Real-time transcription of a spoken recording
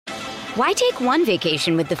Why take one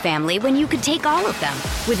vacation with the family when you could take all of them?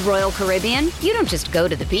 With Royal Caribbean, you don't just go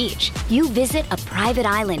to the beach. You visit a private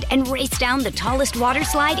island and race down the tallest water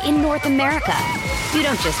slide in North America. You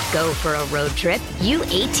don't just go for a road trip. You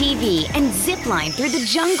ATV and zip line through the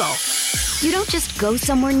jungle. You don't just go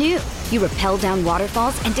somewhere new. You rappel down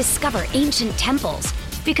waterfalls and discover ancient temples.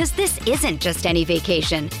 Because this isn't just any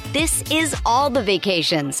vacation. This is all the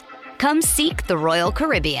vacations. Come seek the Royal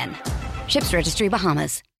Caribbean. Ships Registry,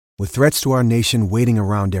 Bahamas. With threats to our nation waiting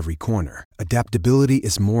around every corner, adaptability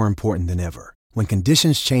is more important than ever. When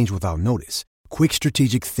conditions change without notice, quick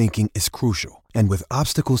strategic thinking is crucial. And with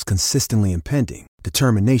obstacles consistently impending,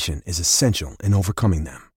 determination is essential in overcoming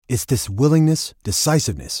them. It's this willingness,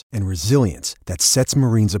 decisiveness, and resilience that sets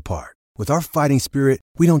Marines apart. With our fighting spirit,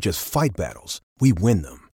 we don't just fight battles, we win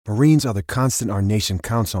them. Marines are the constant our nation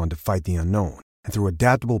counts on to fight the unknown. And through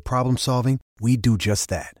adaptable problem solving, we do just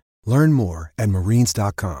that. Learn more at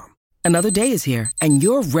marines.com. Another day is here, and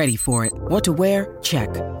you're ready for it. What to wear? Check.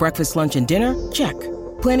 Breakfast, lunch, and dinner? Check.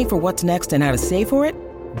 Planning for what's next and how to save for it?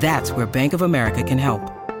 That's where Bank of America can help.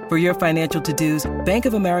 For your financial to-dos, Bank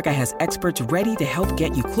of America has experts ready to help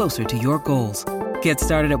get you closer to your goals. Get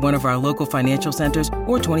started at one of our local financial centers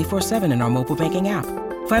or 24/7 in our mobile banking app.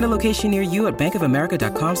 Find a location near you at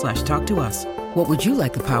bankofamerica.com/talktous. What would you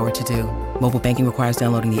like the power to do? Mobile banking requires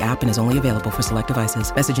downloading the app and is only available for select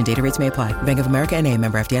devices. Message and data rates may apply. Bank of America N.A.,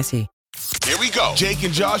 member FDIC. Here we go. Jake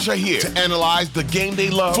and Josh are here to analyze the game they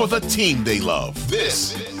love for the team they love.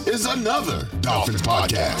 This is another Dolphins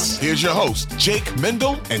podcast. Here's your host, Jake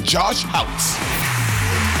Mendel and Josh Houtz.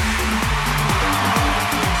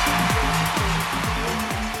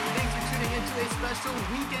 Thanks for tuning in to a special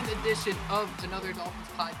weekend edition of another Dolphins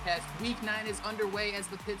podcast. Week 9 is underway as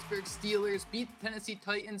the Pittsburgh Steelers beat the Tennessee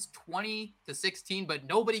Titans 20-16, but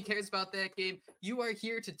nobody cares about that game. You are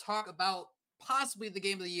here to talk about possibly the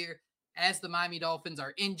game of the year, as the Miami Dolphins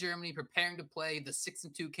are in Germany preparing to play the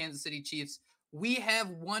 6-2 Kansas City Chiefs. We have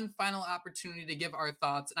one final opportunity to give our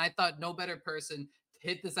thoughts, and I thought no better person to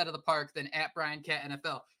hit this out of the park than at Brian Cat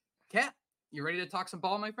NFL. Cat, you ready to talk some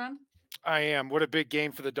ball, my friend? I am. What a big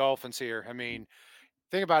game for the Dolphins here. I mean,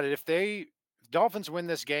 think about it. If the Dolphins win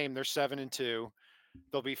this game, they're 7-2.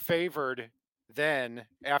 They'll be favored then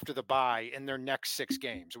after the bye in their next 6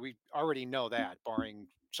 games. We already know that, barring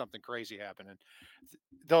something crazy happening.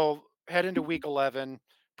 They'll head into week 11,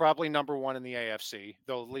 probably number 1 in the AFC.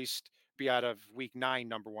 They'll at least be out of week 9,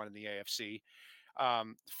 number 1 in the AFC.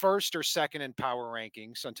 First or second in power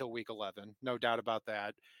rankings until week 11, no doubt about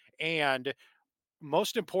that. And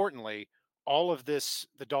most importantly, all of this,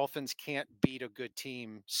 the Dolphins can't beat a good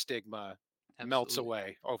team stigma melts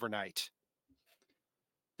away overnight.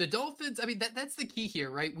 The Dolphins, I mean, that's the key here,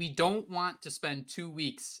 right? We don't want to spend 2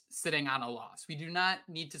 weeks sitting on a loss. We do not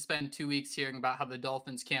need to spend 2 weeks hearing about how the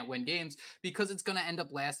Dolphins can't win games, because it's going to end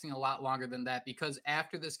up lasting a lot longer than that. Because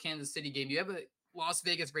after this Kansas City game, you have a Las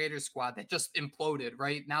Vegas Raiders squad that just imploded,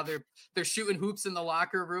 right? Now they're shooting hoops in the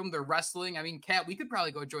locker room. They're wrestling. I mean, Kat, we could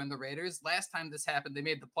probably go join the Raiders. Last time this happened, they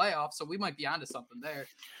made the playoffs, so we might be onto something there.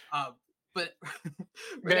 But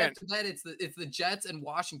right after that, it's the Jets and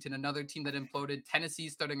Washington, another team that imploded. Tennessee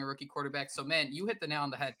starting a rookie quarterback. So, man, you hit the nail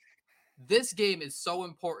on the head. This game is so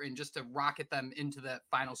important just to rocket them into that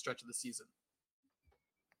final stretch of the season.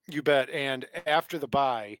 You bet. And after the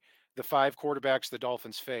bye, the 5 quarterbacks the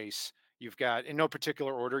Dolphins face, you've got, in no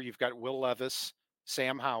particular order, you've got Will Levis,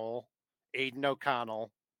 Sam Howell, Aiden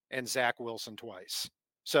O'Connell, and Zach Wilson twice.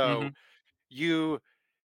 So you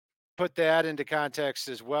put that into context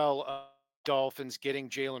as well. Dolphins getting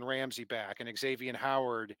Jalen Ramsey back, and Xavier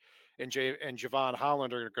Howard and Javon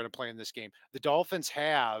Holland are going to play in this game. The Dolphins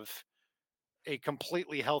have a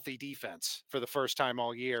completely healthy defense for the first time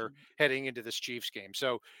all year heading into this Chiefs game.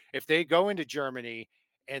 So if they go into Germany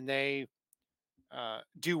and they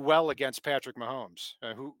do well against Patrick Mahomes,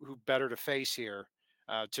 who better to face here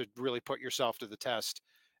to really put yourself to the test,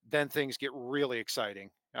 then things get really exciting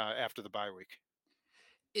after the bye week.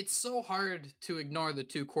 It's so hard to ignore the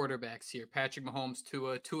 2 quarterbacks here. Patrick Mahomes,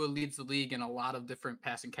 Tua. Tua leads the league in a lot of different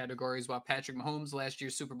passing categories, while Patrick Mahomes, last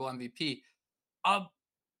year's Super Bowl MVP.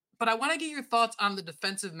 But I want to get your thoughts on the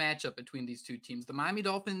defensive matchup between these 2 teams. The Miami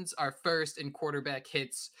Dolphins are first in quarterback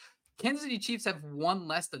hits. Kansas City Chiefs have 1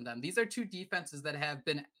 less than them. These are 2 defenses that have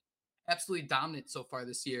been absolutely dominant so far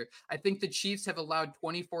this year. I think the Chiefs have allowed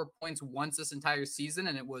 24 points once this entire season,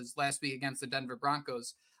 and it was last week against the Denver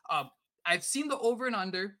Broncos. I've seen the over and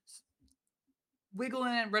under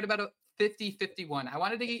wiggling at right about a 50-51. I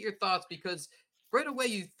wanted to get your thoughts, because right away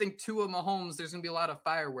you think Tua Mahomes, there's going to be a lot of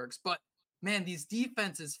fireworks. But, man, these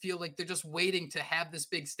defenses feel like they're just waiting to have this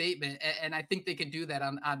big statement, and I think they can do that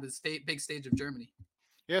on the big stage of Germany.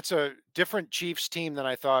 Yeah, it's a different Chiefs team than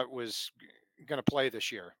I thought was going to play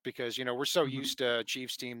this year because, we're so Mhm. used to a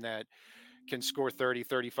Chiefs team that can score 30,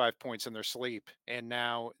 35 points in their sleep. And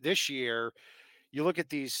now this year, you look at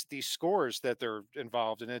these scores that they're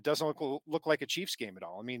involved in, it doesn't look like a Chiefs game at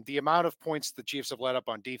all. I mean, the amount of points the Chiefs have let up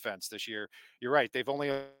on defense this year, you're right. They've only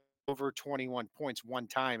over 21 points one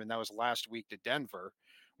time, and that was last week to Denver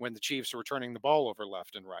when the Chiefs were turning the ball over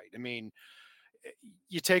left and right. I mean,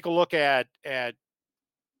 you take a look at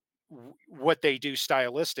what they do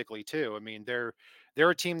stylistically too. I mean, they're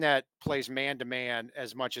a team that plays man to man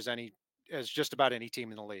as much as just about any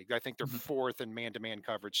team in the league. I think they're Mhm. fourth in man to man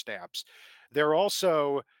coverage stats. They're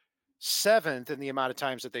also seventh in the amount of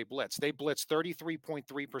times that they blitz. They blitz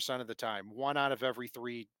 33.3% of the time. One out of every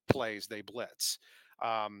three plays they blitz.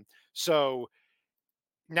 So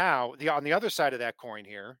now on the other side of that coin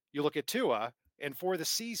here, you look at Tua, and for the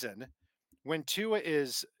season, when Tua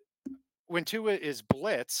is when Tua is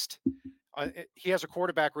blitzed, he has a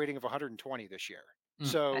quarterback rating of 120 this year.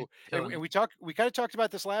 So, Killing it. we kind of talked about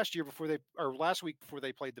this last year or last week before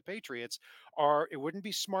they played the Patriots. It wouldn't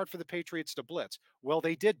be smart for the Patriots to blitz. Well,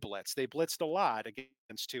 they did blitz. They blitzed a lot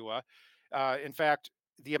against Tua. In fact,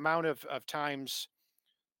 the amount of times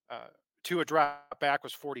uh, Tua drop back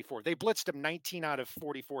was 44. They blitzed him 19 out of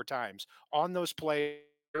 44 times on those plays.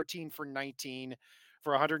 13 for 19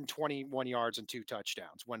 for 121 yards and 2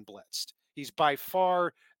 touchdowns when blitzed. He's by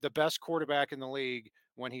far the best quarterback in the league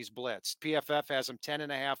when he's blitzed. PFF has him 10 and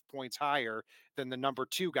a half points higher than the number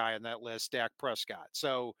 2 guy on that list, Dak Prescott.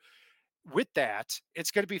 So with that,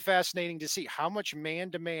 it's going to be fascinating to see how much man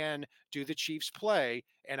to man do the Chiefs play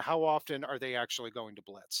and how often are they actually going to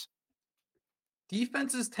blitz.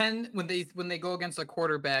 Defenses tend when they go against a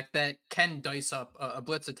quarterback that can dice up a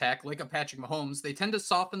blitz attack like a Patrick Mahomes, they tend to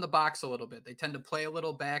soften the box a little bit. They tend to play a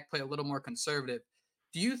little back, play a little more conservative.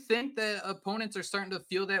 Do you think that opponents are starting to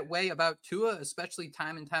feel that way about Tua, especially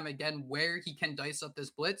time and time again, where he can dice up this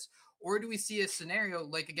blitz? Or do we see a scenario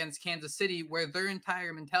like against Kansas City where their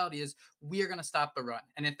entire mentality is we are going to stop the run?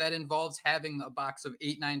 And if that involves having a box of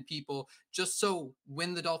 8, 9 people, just so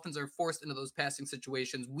when the Dolphins are forced into those passing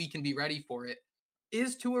situations, we can be ready for it.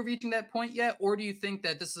 Is Tua reaching that point yet, or do you think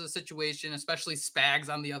that this is a situation, especially Spags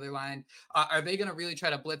on the other line, are they going to really try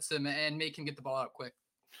to blitz him and make him get the ball out quick?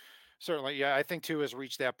 Certainly, yeah. I think Tua has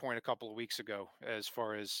reached that point a couple of weeks ago as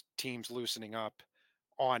far as teams loosening up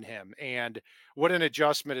on him. And what an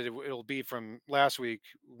adjustment it'll be from last week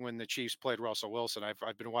when the Chiefs played Russell Wilson.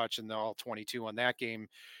 I've been watching the all 22 on that game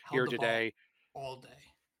Held here the ball today. all day.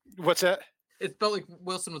 What's that? It felt like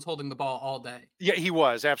Wilson was holding the ball all day. Yeah, he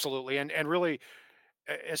was absolutely. And really,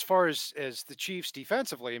 as far as the Chiefs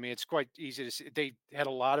defensively, I mean, it's quite easy to see. They had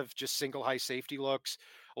a lot of just single high safety looks,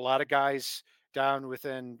 a lot of guys down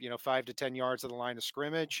within 5 to 10 yards of the line of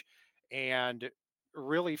scrimmage, and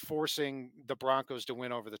really forcing the Broncos to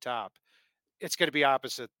win over the top. It's going to be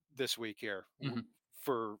opposite this week here Mhm.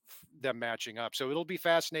 for them matching up. So it'll be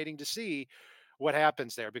fascinating to see what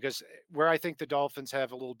happens there because where I think the Dolphins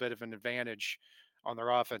have a little bit of an advantage on their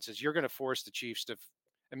offense is you're going to force the Chiefs to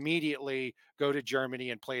immediately go to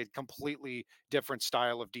Germany and play a completely different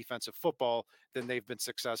style of defensive football than they've been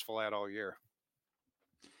successful at all year.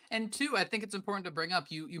 And two, I think it's important to bring up.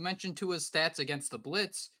 You mentioned Tua's stats against the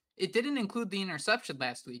blitz. It didn't include the interception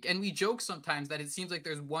last week, and we joke sometimes that it seems like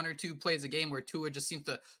there's 1 or 2 plays a game where Tua just seems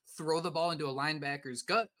to throw the ball into a linebacker's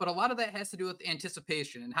gut. But a lot of that has to do with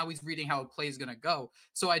anticipation and how he's reading how a play is going to go.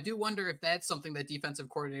 So I do wonder if that's something that defensive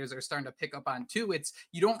coordinators are starting to pick up on too. It's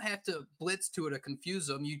you don't have to blitz Tua to confuse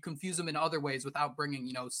them. You confuse them in other ways without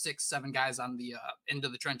bringing 6, 7 guys on the into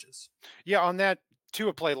the trenches. Yeah, on that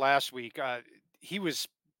Tua play last week, he was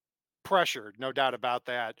pressured, no doubt about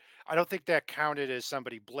that. I don't think that counted as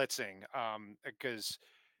somebody blitzing because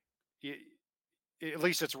at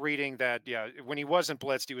least it's reading that, yeah, when he wasn't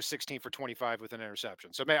blitzed, he was 16 for 25 with an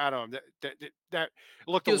interception. So I don't know that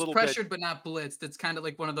looked He a was little bit pressured but not blitzed. It's kind of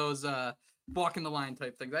like one of those walking the line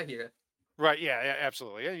type things. I hear it. right. Yeah,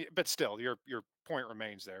 absolutely. But still, your point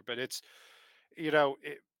remains there. But it's you know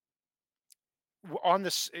it, on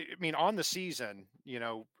this. I mean, on the season,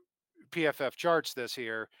 PFF charts this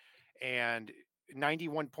here, and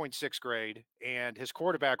 91.6 grade, and his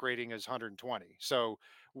quarterback rating is 120. So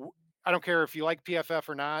I don't care if you like PFF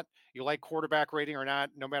or not, you like quarterback rating or not,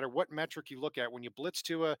 no matter what metric you look at, when you blitz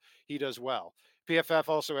Tua, he does well. PFF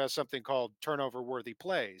also has something called turnover worthy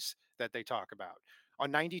plays that they talk about. On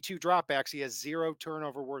 92 dropbacks, he has 0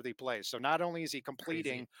 turnover worthy plays. So not only is he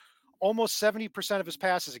completing Crazy. almost 70% of his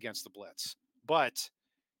passes against the blitz, but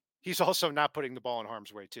he's also not putting the ball in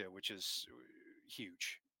harm's way too, which is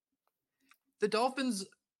huge. The Dolphins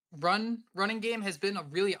running game has been a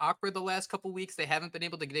really awkward the last couple weeks. They haven't been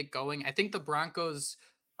able to get it going. I think the Broncos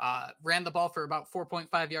ran the ball for about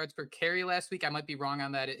 4.5 yards per carry last week. I might be wrong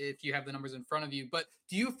on that if you have the numbers in front of you. But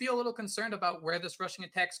do you feel a little concerned about where this rushing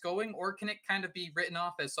attack's going, or can it kind of be written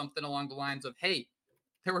off as something along the lines of, hey,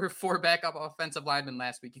 there were 4 backup offensive linemen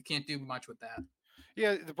last week. You can't do much with that.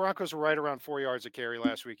 Yeah, the Broncos were right around 4 yards a carry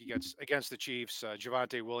last week against the Chiefs.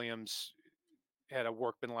 Javonte Williams had a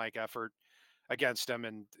workmanlike effort against them.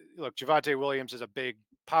 And look, Javonte Williams is a big,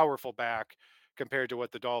 powerful back compared to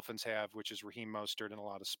what the Dolphins have, which is Raheem Mostert and a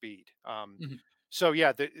lot of speed. Mhm. So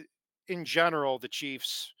yeah, in general, the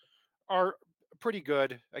Chiefs are pretty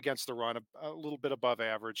good against the run, a little bit above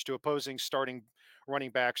average. To opposing starting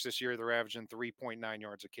running backs this year, they're averaging 3.9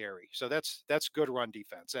 yards a carry. So that's good run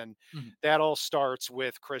defense, and Mhm. that all starts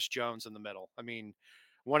with Chris Jones in the middle. I mean,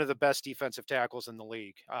 one of the best defensive tackles in the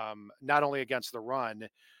league, not only against the run,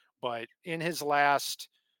 but in his last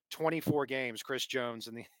 24 games, Chris Jones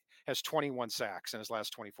has 21 sacks in his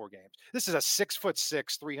last 24 games. This is a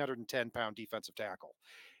 6'6", 310-pound defensive tackle.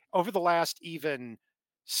 Over the last even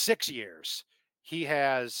 6 years, he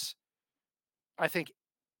has, I think,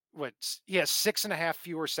 he has 6.5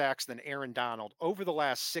 fewer sacks than Aaron Donald over the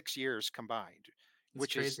last 6 years combined, It's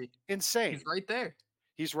which is crazy. He's insane. right there.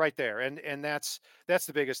 He's right there, and that's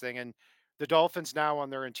the biggest thing. And the Dolphins now on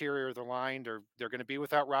their interior of the line, they're going to be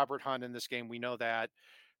without Robert Hunt in this game. We know that.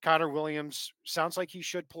 Connor Williams sounds like he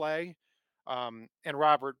should play, and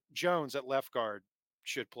Robert Jones at left guard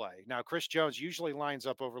should play. Now, Chris Jones usually lines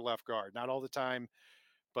up over left guard, not all the time,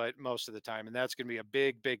 but most of the time, and that's going to be a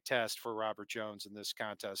big, big test for Robert Jones in this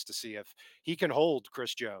contest to see if he can hold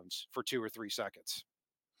Chris Jones for 2 or 3 seconds.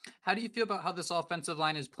 How do you feel about how this offensive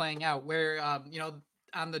line is playing out? Where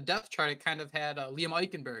on the depth chart, it kind of had Liam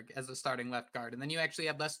Eichenberg as the starting left guard, and then you actually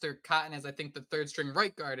had Lester Cotton as I think the third string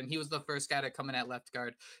right guard, and he was the first guy to come in at left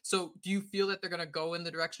guard. So, do you feel that they're going to go in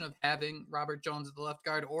the direction of having Robert Jones at the left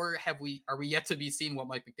guard, or are we yet to be seen what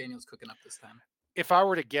Mike McDaniel's cooking up this time? If I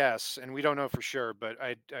were to guess, and we don't know for sure, but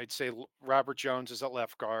I'd say Robert Jones is at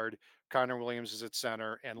left guard, Connor Williams is at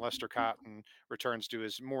center, and Lester Cotton returns to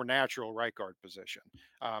his more natural right guard position.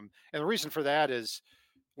 And the reason for that is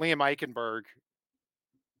Liam Eichenberg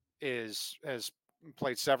has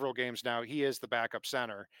played several games now. He is the backup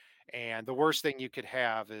center, and the worst thing you could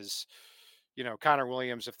have is, Connor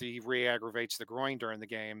Williams, if he re-aggravates the groin during the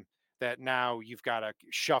game, that now you've got to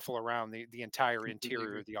shuffle around the entire Completely interior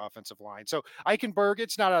agree. of the offensive line. So Eichenberg,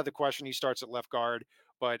 it's not out of the question he starts at left guard,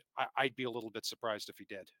 but I'd be a little bit surprised if he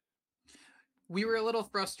did. We were a little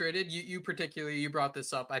frustrated. You particularly you brought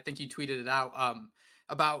this up. I think you tweeted it out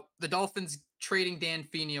about the Dolphins trading Dan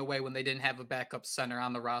Feeney away when they didn't have a backup center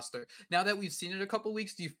on the roster. Now that we've seen it a couple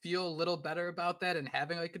weeks, do you feel a little better about that and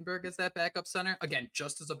having Eichenberg as that backup center? Again,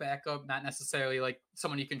 just as a backup, not necessarily like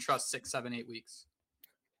someone you can trust 6, 7, 8 weeks.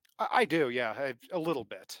 I do, yeah, a little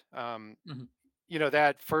bit. Mhm.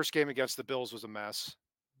 That first game against the Bills was a mess,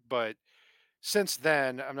 but since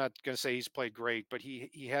then, I'm not going to say he's played great, but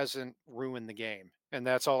he hasn't ruined the game, and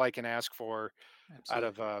that's all I can ask for out Absolutely.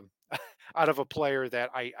 of out of a player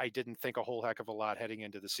that I didn't think a whole heck of a lot heading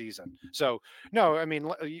into the season. So no, I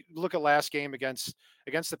mean, you look at last game against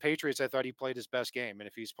the Patriots. I thought he played his best game, and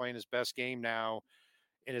if he's playing his best game now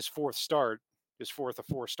in his fourth start, his fourth of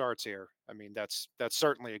 4 starts here, I mean that's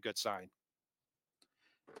certainly a good sign.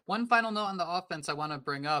 One final note on the offense I want to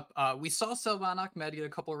bring up. We saw Salvan Ahmed get a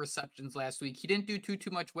couple of receptions last week. He didn't do too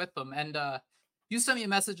much with them, and you sent me a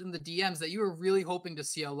message in the DMs that you were really hoping to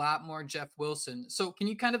see a lot more Jeff Wilson. So can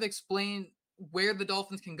you kind of explain where the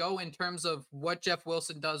Dolphins can go in terms of what Jeff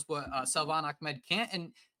Wilson does, what Salvan Ahmed can't,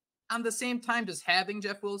 and on the same time, does having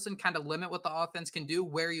Jeff Wilson kind of limit what the offense can do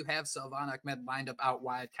where you have Salvan Ahmed lined up out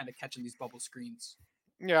wide, kind of catching these bubble screens?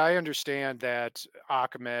 Yeah, I understand that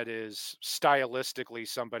Ahmed is stylistically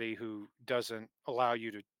somebody who doesn't allow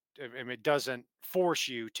you to, I mean, it doesn't force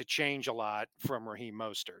you to change a lot from Raheem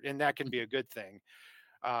Mostert, and that can be a good thing.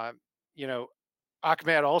 Uh, you know,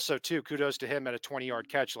 Ahmed also too, kudos to him at a 20-yard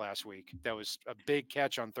catch last week. That was a big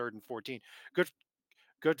catch on 3rd and 14. Good,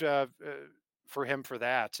 good for him for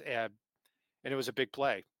that, and it was a big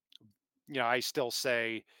play. I still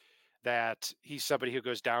say that he's somebody who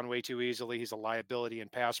goes down way too easily. He's a liability in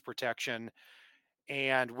pass protection.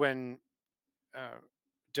 And when uh,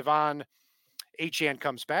 Devon Achan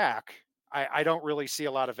comes back, I don't really see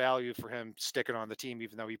a lot of value for him sticking on the team,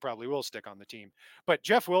 even though he probably will stick on the team. But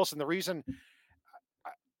Jeff Wilson, the reason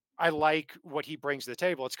I, I like what he brings to the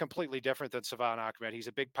table, it's completely different than Savon Ahmed. He's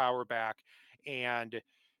a big power back, and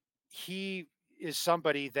he is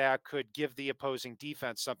somebody that could give the opposing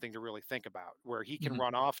defense something to really think about, where he can Mhm.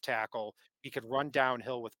 run off tackle, he can run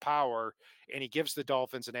downhill with power, and he gives the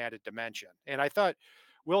Dolphins an added dimension. And I thought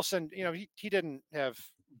Wilson, he didn't have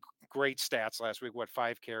great stats last week, what,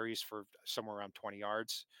 5 carries for somewhere around 20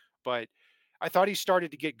 yards. But I thought he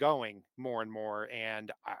started to get going more and more.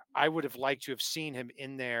 And I would have liked to have seen him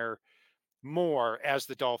in there more as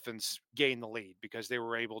the Dolphins gained the lead because they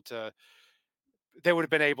would have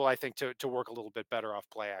been able, I think, to work a little bit better off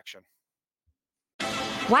play action.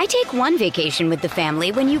 Why take one vacation with the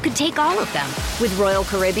family when you could take all of them? With Royal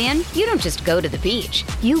Caribbean, you don't just go to the beach.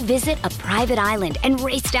 You visit a private island and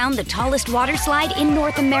race down the tallest water slide in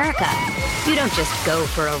North America. You don't just go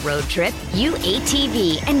for a road trip. You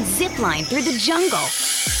ATV and zip line through the jungle.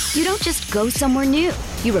 You don't just go somewhere new.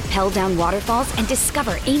 You rappel down waterfalls and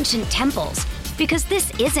discover ancient temples. Because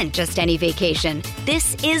this isn't just any vacation.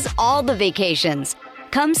 This is all the vacations.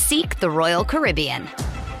 Come seek the Royal Caribbean.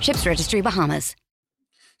 Ships Registry, Bahamas.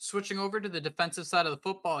 Switching over to the defensive side of the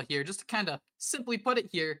football here, just to kind of simply put it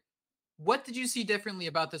here, what did you see differently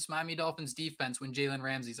about this Miami Dolphins defense when Jalen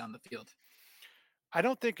Ramsey's on the field? I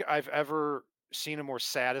don't think I've ever seen a more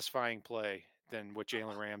satisfying play than with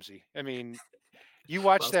Jalen Ramsey. I mean, you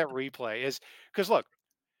watch Well, that replay is because look,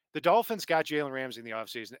 the Dolphins got Jalen Ramsey in the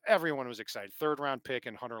offseason. Everyone was excited. Third round pick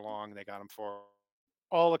and Hunter Long, they got him for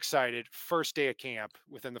all excited. First day of camp,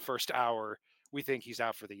 within the first hour, we think he's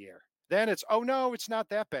out for the year. Then it's, oh no, it's not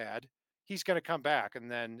that bad. He's going to come back.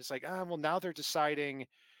 And then it's like, well, now they're deciding,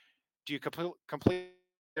 do you complete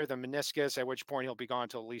the meniscus, at which point he'll be gone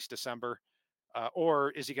till at least December?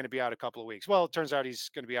 Or is he going to be out a couple of weeks? Well, it turns out he's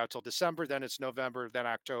going to be out till December. Then it's November, then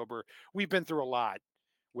October. We've been through a lot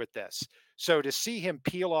with this. So to see him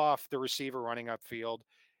peel off the receiver running upfield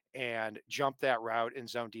and jump that route in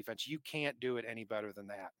zone defense, you can't do it any better than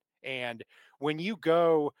that. And when you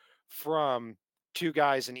go from two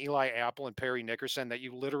guys in Eli Apple and Perry Nickerson that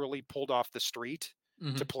you literally pulled off the street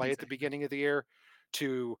to play at the exactly. beginning of the year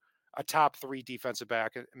to a top 3 defensive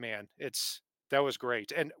back, man, that was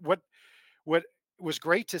great. And what was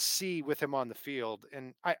great to see with him on the field,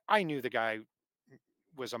 and I knew the guy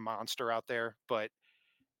was a monster out there, but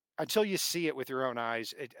until you see it with your own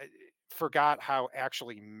eyes, it forgot how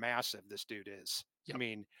actually massive this dude is. I Yep.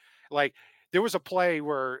 mean, like there was a play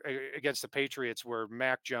where against the Patriots where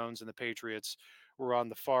Mac Jones and the Patriots were on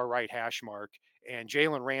the far right hash mark, and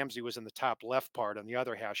Jalen Ramsey was in the top left part on the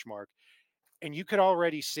other hash mark, and you could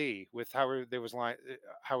already see with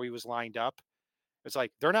how he was lined up. It's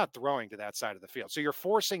like they're not throwing to that side of the field. So you're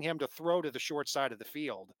forcing him to throw to the short side of the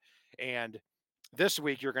field. And this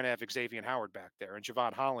week you're going to have Xavier Howard back there and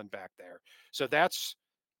Javon Holland back there. So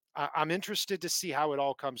I'm interested to see how it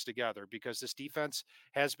all comes together because this defense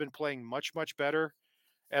has been playing much, much better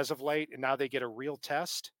as of late. And now they get a real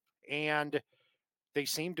test and they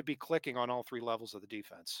seem to be clicking on all 3 levels of the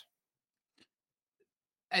defense.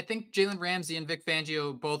 I think Jalen Ramsey and Vic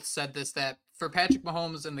Fangio both said this, that for Patrick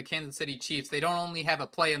Mahomes and the Kansas City Chiefs, they don't only have a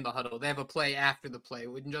play in the huddle, they have a play after the play,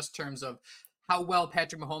 in just terms of how well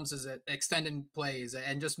Patrick Mahomes is at extending plays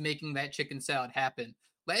and just making that chicken salad happen.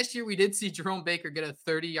 Last year, we did see Jerome Baker get a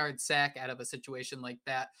 30-yard sack out of a situation like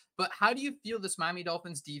that. But how do you feel this Miami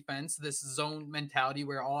Dolphins defense, this zone mentality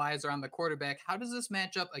where all eyes are on the quarterback, how does this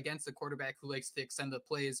match up against a quarterback who likes to extend the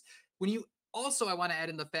plays? When you also, I want to add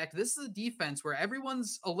in the fact this is a defense where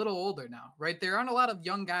everyone's a little older now, right? There aren't a lot of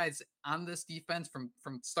young guys on this defense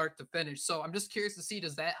from start to finish. So I'm just curious to see,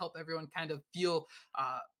 does that help everyone kind of feel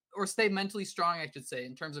or stay mentally strong, I should say,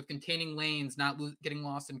 in terms of containing lanes, not getting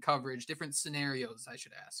lost in coverage, different scenarios, I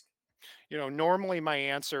should ask. Normally my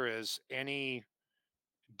answer is any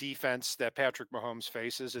defense that Patrick Mahomes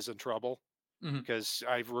faces is in trouble Mm-hmm. because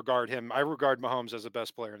I regard Mahomes as the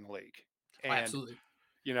best player in the league. Oh, And absolutely.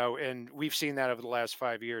 and we've seen that over the last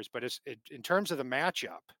 5 years. But in terms of the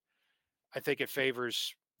matchup, I think it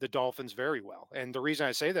favors the Dolphins very well. And the reason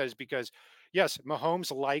I say that is because, yes,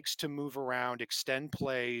 Mahomes likes to move around, extend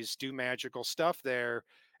plays, do magical stuff there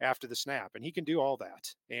after the snap, and he can do all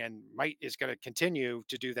that. And is going to continue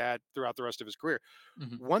to do that throughout the rest of his career.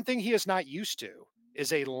 Mm-hmm. One thing he is not used to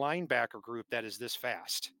is a linebacker group that is this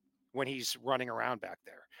fast when he's running around back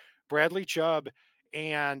there. Bradley Chubb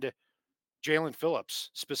and Jalen Phillips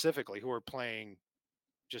specifically, who are playing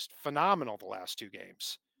just phenomenal the last 2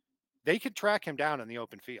 games, they could track him down in the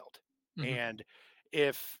open field. Mm-hmm. And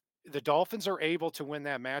if the Dolphins are able to win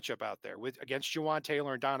that matchup out there against Juwan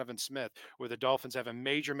Taylor and Donovan Smith, where the Dolphins have a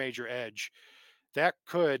major, major edge, that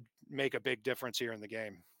could make a big difference here in the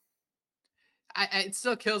game. It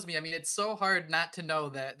still kills me. I mean, it's so hard not to know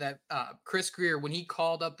that Chris Greer, when he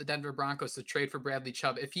called up the Denver Broncos to trade for Bradley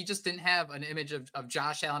Chubb, if he just didn't have an image of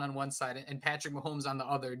Josh Allen on one side and Patrick Mahomes on the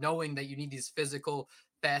other, knowing that you need these physical,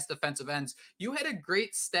 fast defensive ends. You had a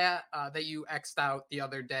great stat that you xed out the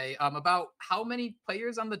other day about how many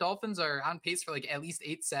players on the Dolphins are on pace for like at least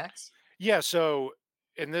 8 sacks. Yeah, so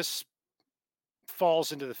and this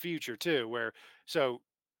falls into the future too, where so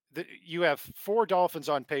you have four Dolphins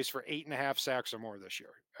on pace for 8.5 sacks or more this year.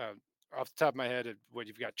 Off the top of my head, what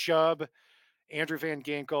you've got Chubb, Andrew Van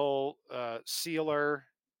Ginkel, Sealer,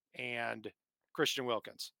 and Christian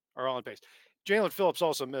Wilkins are all on pace. Jalen Phillips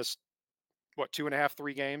also missed what 2.5,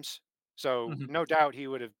 3 games, so Mhm. no doubt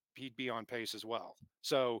he'd be on pace as well.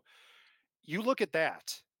 So you look at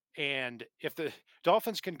that, and if the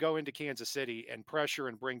Dolphins can go into Kansas City and pressure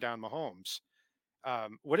and bring down Mahomes,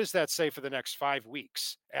 what does that say for the next 5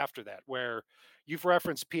 weeks after that? Where you've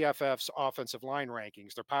referenced PFF's offensive line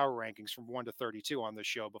rankings, their power rankings from 1 to 32 on this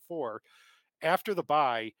show before. After the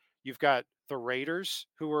bye, you've got the Raiders,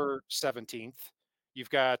 who are 17th. You've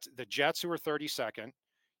got the Jets, who are 32nd.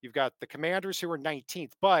 You've got the Commanders, who are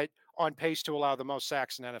 19th, but on pace to allow the most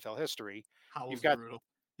sacks in NFL history. You've Howl's got brutal.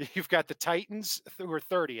 you've got the Titans, who are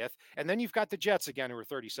 30th, and then you've got the Jets again, who are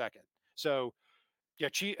 32nd. So yeah,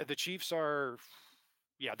 the Chiefs are,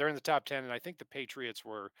 yeah, they're in the top 10, and I think the Patriots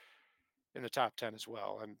were in the top 10 as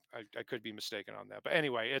well. I could be mistaken on that, but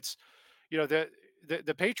anyway, it's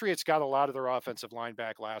the Patriots got a lot of their offensive line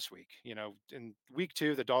back last week. In week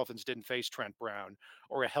 2, the Dolphins didn't face Trent Brown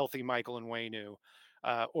or a healthy Michael Nwanu,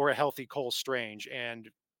 or a healthy Cole Strange, and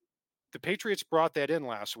the Patriots brought that in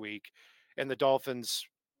last week, and the Dolphins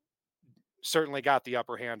certainly got the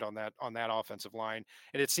upper hand on that offensive line.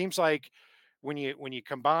 And it seems like when you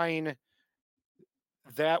combine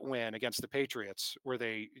that win against the Patriots, where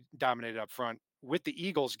they dominated up front, with the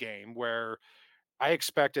Eagles game, where I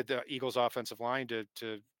expected the Eagles offensive line to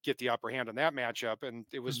get the upper hand on that matchup, and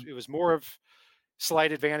it was more of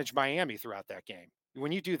slight advantage Miami throughout that game.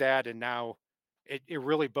 When you do that, and now it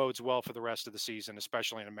really bodes well for the rest of the season,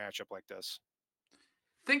 especially in a matchup like this.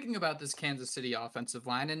 Thinking about this Kansas City offensive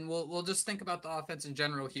line, and we'll just think about the offense in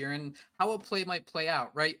general here and how a play might play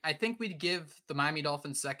out, right? I think we'd give the Miami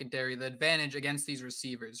Dolphins secondary the advantage against these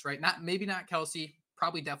receivers, right? Maybe not Kelsey,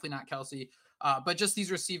 probably definitely not Kelsey, but just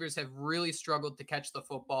these receivers have really struggled to catch the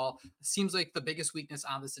football. Seems like the biggest weakness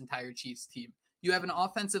on this entire Chiefs team. You have an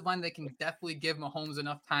offensive line that can definitely give Mahomes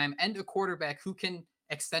enough time and a quarterback who can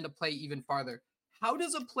extend a play even farther. How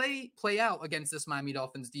does a play out against this Miami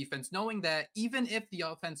Dolphins defense, knowing that even if the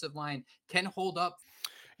offensive line can hold up?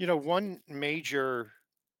 One major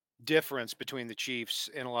difference between the Chiefs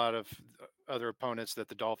and a lot of other opponents that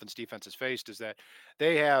the Dolphins defense has faced is that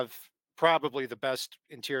they have probably the best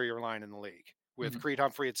interior line in the league, with Mhm. Creed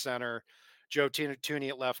Humphrey at center, Joe Tooney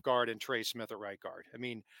at left guard, and Trey Smith at right guard. I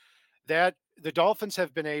mean, that the Dolphins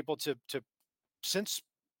have been able to since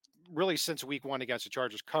since week 1 against the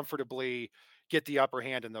Chargers comfortably get the upper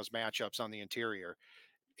hand in those matchups on the interior.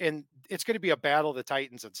 And it's going to be a battle of the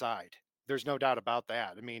Titans inside. There's no doubt about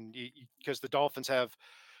that. I mean, because the Dolphins have,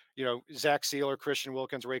 Zach Sealer, Christian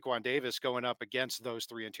Wilkins, Raekwon Davis going up against those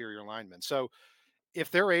three interior linemen. So if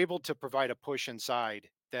they're able to provide a push inside,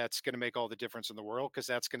 that's going to make all the difference in the world, because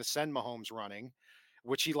that's going to send Mahomes running,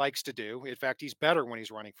 which he likes to do. In fact, he's better when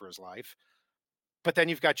he's running for his life. But then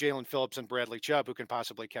you've got Jalen Phillips and Bradley Chubb, who can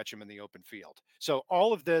possibly catch him in the open field. So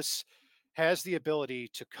all of this has the ability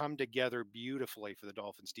to come together beautifully for the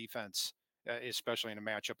Dolphins defense, especially in a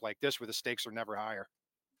matchup like this where the stakes are never higher.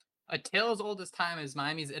 A tale as old as time is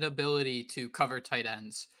Miami's inability to cover tight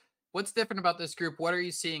ends. What's different about this group? What are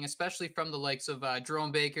you seeing, especially from the likes of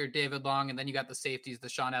Jerome Baker, David Long, and then you got the safeties, the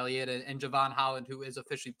Sean Elliott and Javon Holland, who is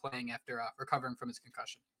officially playing after recovering from his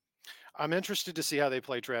concussion? I'm interested to see how they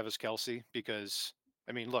play Travis Kelsey, because,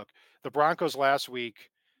 I mean, look, the Broncos last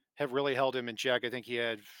week have really held him in check. I think he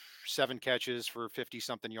had 7 catches for 50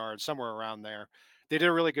 something yards, somewhere around there. They did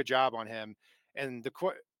a really good job on him. And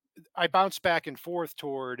I bounced back and forth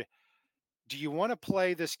toward, do you want to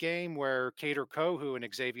play this game where Cater Kohu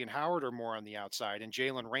and Xavier Howard are more on the outside, and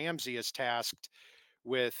Jalen Ramsey is tasked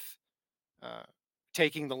with uh,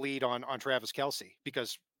 taking the lead on Travis Kelsey,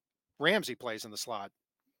 because Ramsey plays in the slot.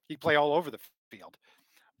 He play all over the field.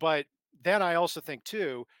 But then I also think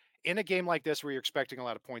too, in a game like this where you're expecting a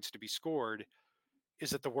lot of points to be scored,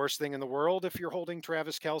 is it the worst thing in the world if you're holding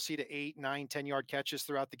Travis Kelsey to 8, 9, 10 yard catches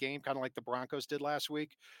throughout the game, kind of like the Broncos did last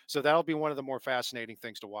week? So that'll be one of the more fascinating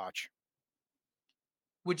things to watch.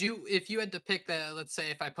 Would you, if you had to pick the, let's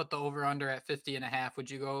say if I put the over under at 50 and a half,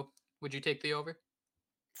 would you take the over?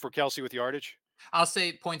 For Kelsey with yardage. I'll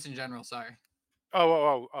say points in general. Sorry.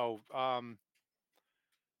 Oh.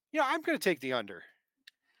 I'm going to take the under.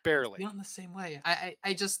 Barely. Feeling the same way.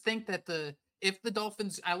 I just think that if the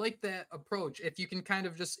Dolphins, I like that approach. If you can kind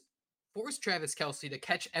of just force Travis Kelsey to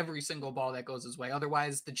catch every single ball that goes his way,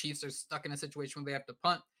 otherwise the Chiefs are stuck in a situation where they have to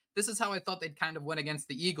punt. This is how I thought they'd kind of win against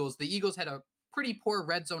the Eagles. The Eagles had a pretty poor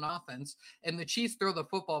red zone offense, and the Chiefs throw the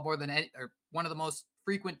football more than or one of the most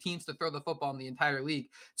frequent teams to throw the football in the entire league.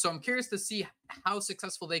 So I'm curious to see how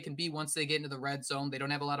successful they can be once they get into the red zone. They don't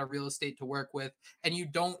have a lot of real estate to work with, and you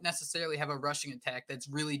don't necessarily have a rushing attack that's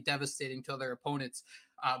really devastating to other opponents.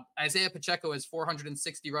 Isaiah Pacheco has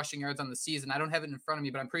 460 rushing yards on the season. I don't have it in front of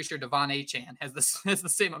me, but I'm pretty sure Devon Achane has has the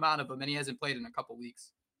same amount of them, and he hasn't played in a couple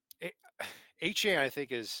weeks. Achane, I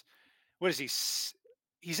think, what is he?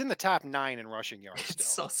 He's in the top 9 in rushing yards It's still.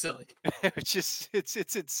 so silly.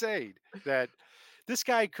 It's insane that this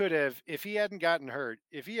guy could have, if he hadn't gotten hurt,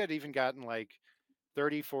 if he had even gotten like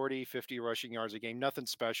 30, 40, 50 rushing yards a game, nothing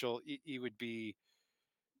special, he would be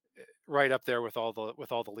right up there with all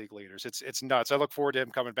the league leaders. It's nuts. I look forward to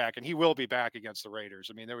him coming back, and he will be back against the Raiders.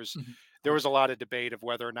 I mean, there was a lot of debate of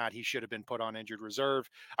whether or not he should have been put on injured reserve.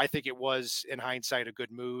 I think it was, in hindsight, a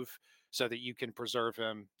good move so that you can preserve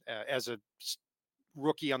him as a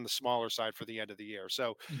rookie on the smaller side for the end of the year.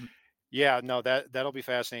 So Mhm. yeah, no, that'll be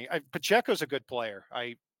fascinating. Pacheco's a good player.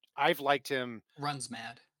 I've liked him. Runs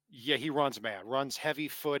mad. Yeah, he runs mad, runs heavy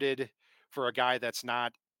footed for a guy that's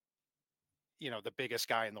not, the biggest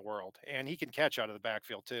guy in the world, and he can catch out of the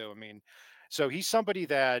backfield too. I mean, so he's somebody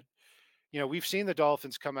that, we've seen the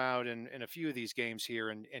Dolphins come out in a few of these games here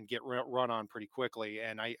and get run on pretty quickly.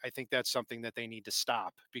 And I think that's something that they need to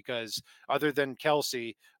stop, because other than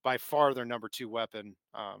Kelsey, by far their number 2 weapon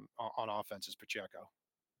on offense is Pacheco.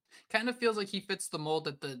 Kind of feels like he fits the mold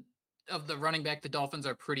that of the running back the Dolphins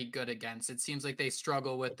are pretty good against. It seems like they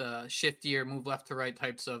struggle with the shiftier, move left to right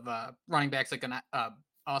types of running backs, like an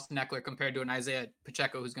Austin Eckler compared to an Isaiah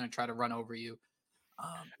Pacheco who's going to try to run over you.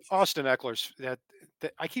 Austin Eckler's that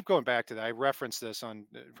I keep going back to that. I reference this on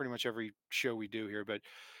pretty much every show we do here, but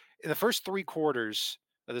in the first 3 quarters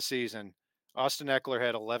of the season, Austin Eckler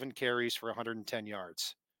had 11 carries for 110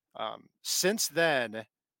 yards. Since then,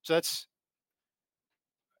 so that's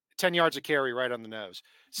 10 yards a carry right on the nose.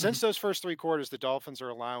 Since Mhm. those first 3 quarters, the Dolphins are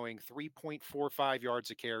allowing 3.45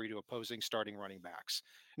 yards a carry to opposing starting running backs.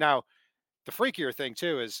 Now, the freakier thing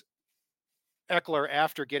too is Eckler,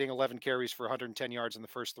 after getting 11 carries for 110 yards in the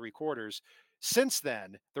first 3 quarters, since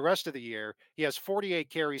then, the rest of the year, he has 48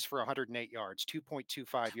 carries for 108 yards,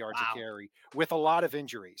 2.25 yards a Wow. carry, with a lot of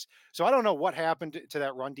injuries. So I don't know what happened to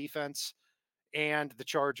that run defense and the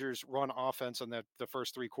Chargers' run offense on the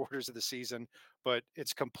first 3 quarters of the season, but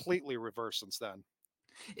it's completely reversed since then.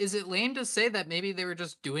 Is it lame to say that maybe they were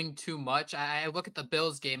just doing too much? I look at the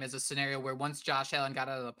Bills game as a scenario where once Josh Allen got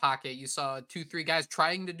out of the pocket, you saw 2, 3 guys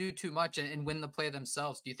trying to do too much and win the play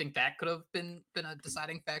themselves. Do you think that could have been a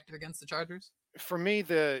deciding factor against the Chargers? For me,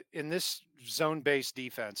 in this zone-based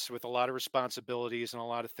defense with a lot of responsibilities and a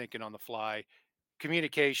lot of thinking on the fly,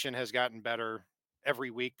 communication has gotten better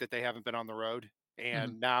every week that they haven't been on the road,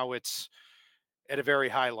 Mhm. and now it's at a very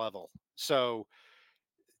high level. So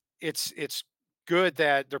it's good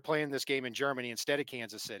that they're playing this game in Germany instead of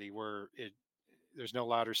Kansas City, where there's no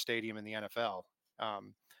louder stadium in the NFL,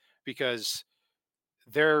 because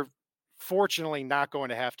they're fortunately not going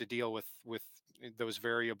to have to deal with those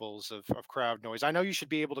variables of crowd noise. I know you should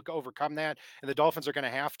be able to overcome that, and the Dolphins are going to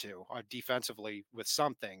have to defensively with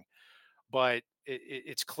something, but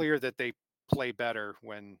it's clear that they play better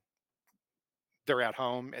when they're at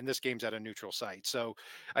home, and this game's at a neutral site. So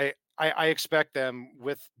I expect them,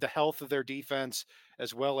 with the health of their defense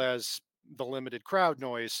as well as the limited crowd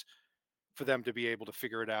noise, for them to be able to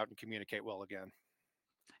figure it out and communicate well again.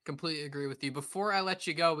 Completely agree with you. Before I let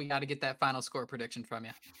you go, we got to get that final score prediction from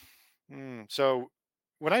you. So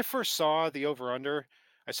when I first saw the over under,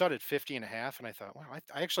 I saw it at 50 and a half, and I thought, wow,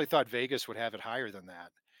 I actually thought Vegas would have it higher than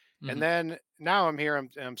that. And Mhm. then now I'm here,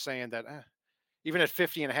 I'm saying that even at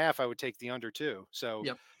 50 and a half, I would take the under too. So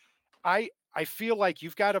Yep. I feel like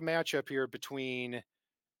you've got a matchup here between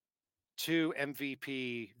 2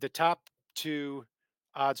 MVP, the top 2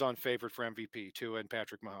 odds on favorite for MVP, Tua and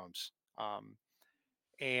Patrick Mahomes. Um,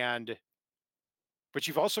 and but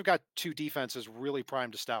you've also got 2 defenses really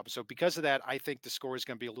primed to stop. So because of that, I think the score is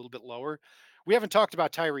going to be a little bit lower. We haven't talked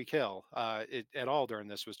about Tyreek Hill at all during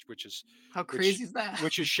this, How which crazy is that?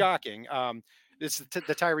 which is shocking. It's the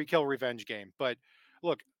Tyreek Hill revenge game. But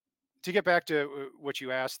look, to get back to what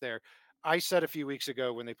you asked there, I said a few weeks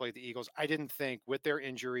ago when they played the Eagles, I didn't think, with their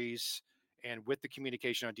injuries and with the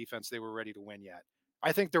communication on defense, they were ready to win yet.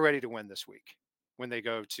 I think they're ready to win this week when they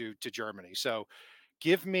go to Germany. So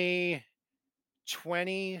give me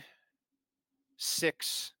 26-17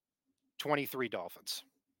 23 Dolphins.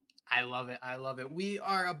 I love it. I love it. We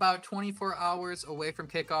are about 24 hours away from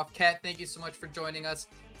kickoff. Kat, thank you so much for joining us.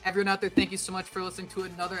 Everyone out there, thank you so much for listening to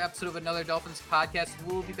another episode of Another Dolphins podcast.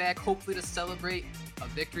 We'll be back hopefully to celebrate a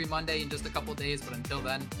victory Monday in just a couple days. But until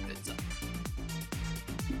then, it's up.